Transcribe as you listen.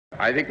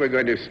I think we're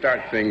going to start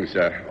things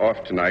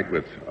off tonight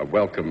with a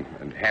welcome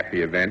and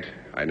happy event.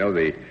 I know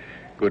the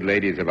good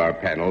ladies of our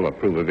panel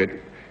approve of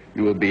it.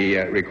 You will be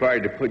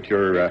required to put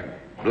your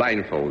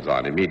blindfolds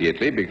on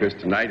immediately, because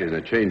tonight, in a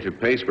change of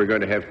pace, we're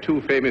going to have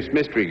two famous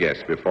mystery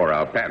guests before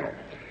our panel.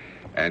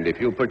 And if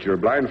you'll put your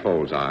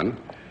blindfolds on,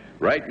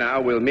 right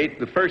now we'll meet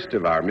the first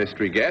of our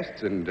mystery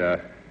guests, and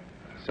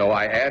so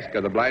I ask,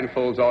 are the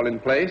blindfolds all in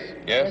place?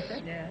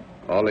 Yes.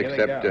 All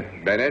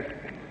except Bennett?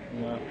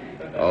 No.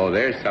 Oh,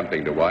 there's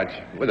something to watch.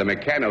 Well, the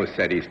Meccano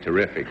said he's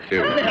terrific,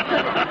 too.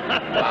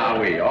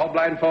 Wowee. All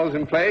blindfolds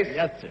in place?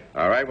 Yes, sir.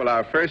 All right, well,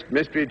 our first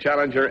mystery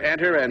challenger,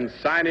 enter and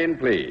sign in,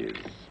 please.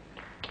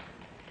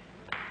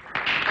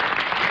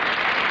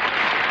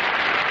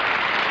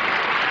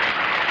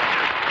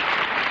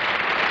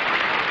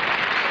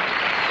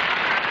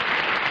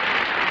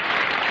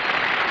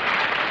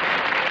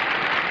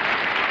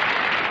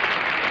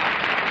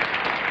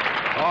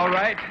 All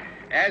right.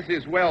 As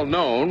is well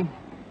known,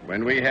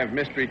 when we have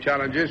mystery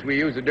challenges, we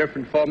use a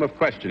different form of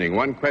questioning,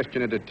 one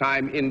question at a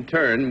time in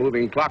turn,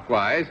 moving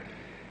clockwise.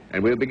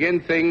 And we'll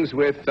begin things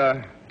with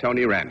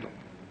Tony Randall.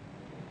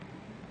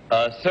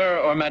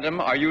 Sir or madam,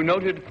 are you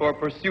noted for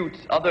pursuits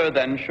other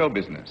than show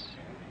business?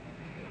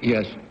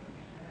 Yes.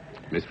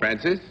 Miss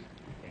Francis?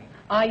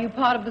 Are you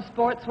part of the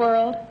sports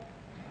world?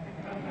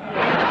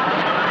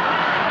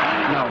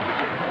 No.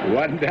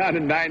 1 down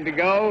and 9 to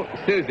go.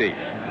 Susie?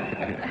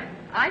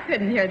 I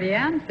couldn't hear the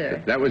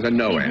answer. That was a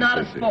no answer. He's not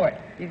a sport.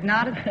 He's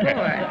not a sport.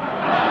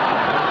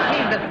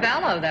 He's a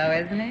fellow, though,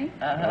 isn't he?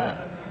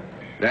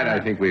 That I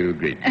think we've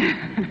agreed.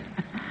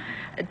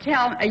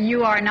 Tell me,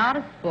 you are not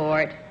a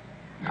sport.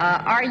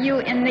 Are you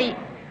in the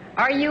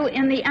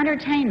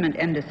entertainment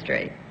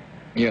industry?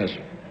 Yes.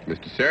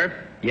 Mr. Cerf?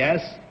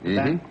 Yes?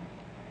 Mm-hmm.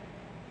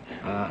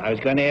 I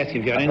was going to ask you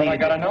if you had But I anything...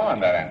 got a no on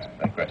that answer,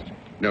 that question.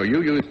 No,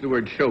 you used the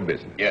word show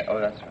business. Yeah, oh,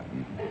 that's right.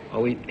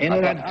 Oh, in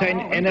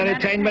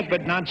entertainment,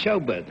 but not show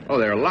business. Oh,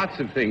 there are lots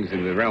of things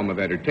in the realm of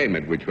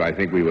entertainment which I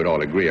think we would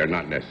all agree are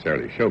not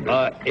necessarily show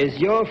business. Is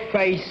your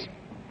face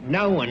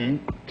known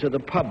to the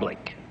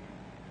public?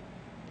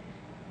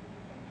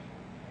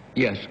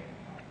 Yes.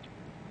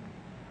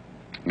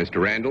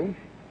 Mr. Randall?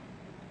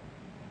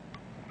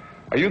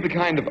 Are you the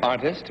kind of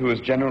artist who is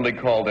generally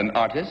called an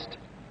artist?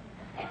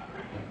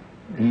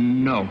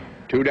 No.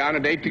 2 down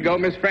and 8 to go,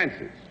 Miss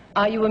Francis.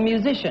 Are you a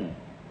musician?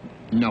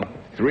 No.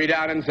 3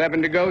 down and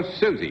 7 to go,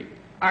 Susie.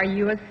 Are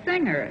you a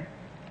singer?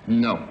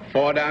 No.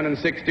 4 down and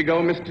 6 to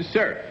go, Mr.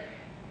 Cerf.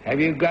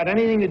 Have you got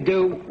anything to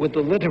do with the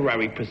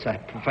literary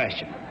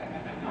profession?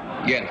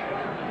 Yes.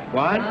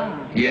 What?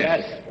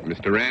 Yes.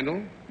 Mr.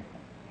 Randall?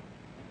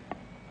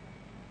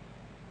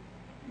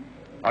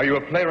 Are you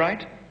a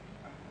playwright?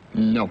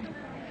 No.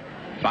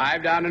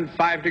 5 down and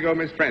 5 to go,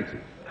 Miss Francis.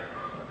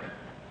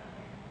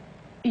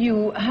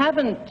 You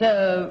haven't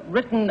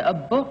written a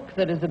book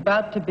that is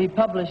about to be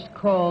published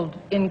called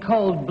In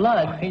Cold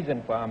Blood? He's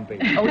in Palm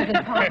Beach. Oh, he's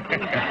in Palm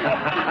Beach.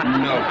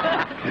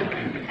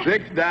 No.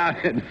 6 down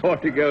and 4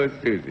 to go,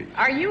 Susie.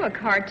 Are you a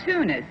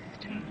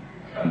cartoonist?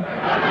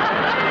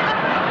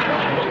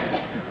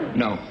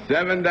 No.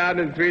 7 down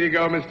and 3 to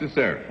go, Mr.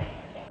 Cerf.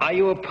 Are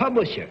you a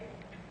publisher?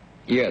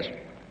 Yes.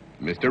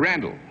 Mr.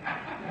 Randall.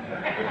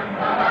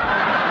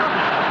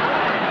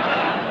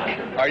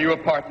 Are you a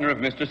partner of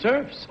Mr.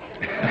 Cerf's?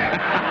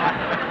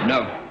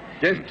 No.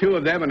 Just 2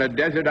 of them on a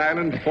desert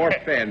island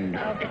forfend.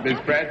 Miss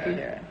Francis?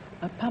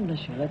 A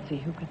publisher. Let's see,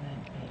 who could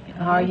that be?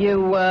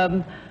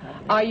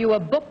 Are you a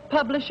book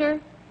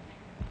publisher?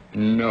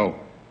 No.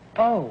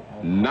 Oh.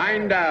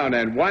 9 down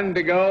and 1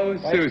 to go,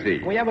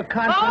 Susie. We have a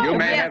conference. You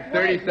may have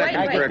 30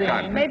 seconds for a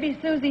conference. Maybe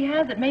Susie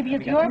has it. Maybe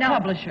it's your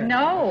publisher.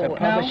 No. A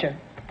publisher.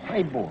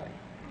 Playboy.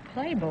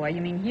 Playboy,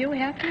 you mean Hugh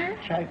Hefner?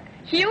 Right.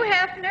 Hugh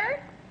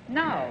Hefner?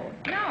 No.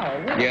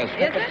 Yes.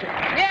 Is it?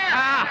 Yeah.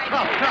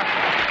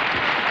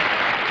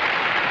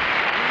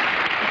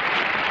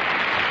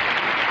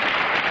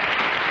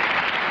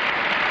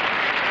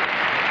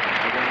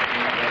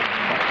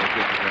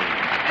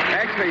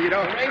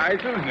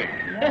 Actually,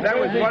 that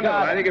was wonderful.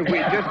 I think if we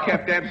just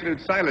kept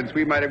absolute silence,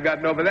 we might have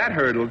gotten over that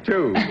hurdle,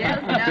 too.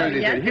 Yes, no,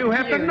 Susie yes, said, Hugh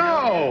Hefner, Hugh.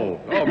 no.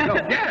 Oh, no,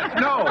 yes,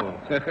 no.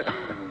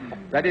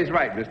 That is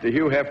right, Mr.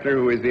 Hugh Hefner,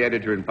 who is the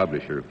editor and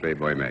publisher of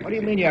Playboy magazine. What do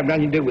you mean you have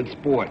nothing to do with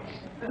sports?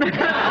 Took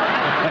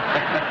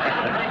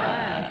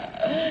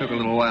a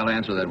little while to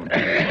answer that one.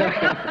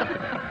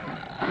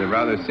 It's a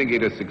rather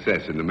singular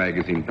success in the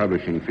magazine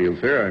publishing field,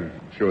 sir. I'm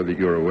sure that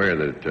you're aware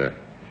that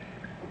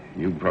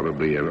you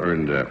probably have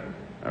earned a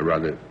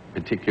rather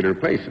particular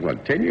place.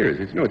 What, 10 years?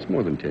 It's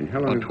more than 10. How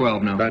long? About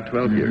 12 now. About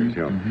 12 years,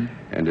 yeah.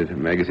 And the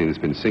magazine has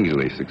been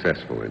singularly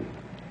successful in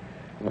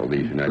all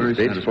these United Very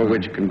States, for satisfying.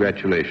 which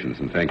congratulations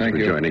and thanks Thank for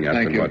you. joining us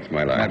Thank on you. What's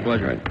My Life. My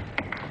pleasure. Right.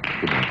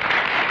 Goodbye.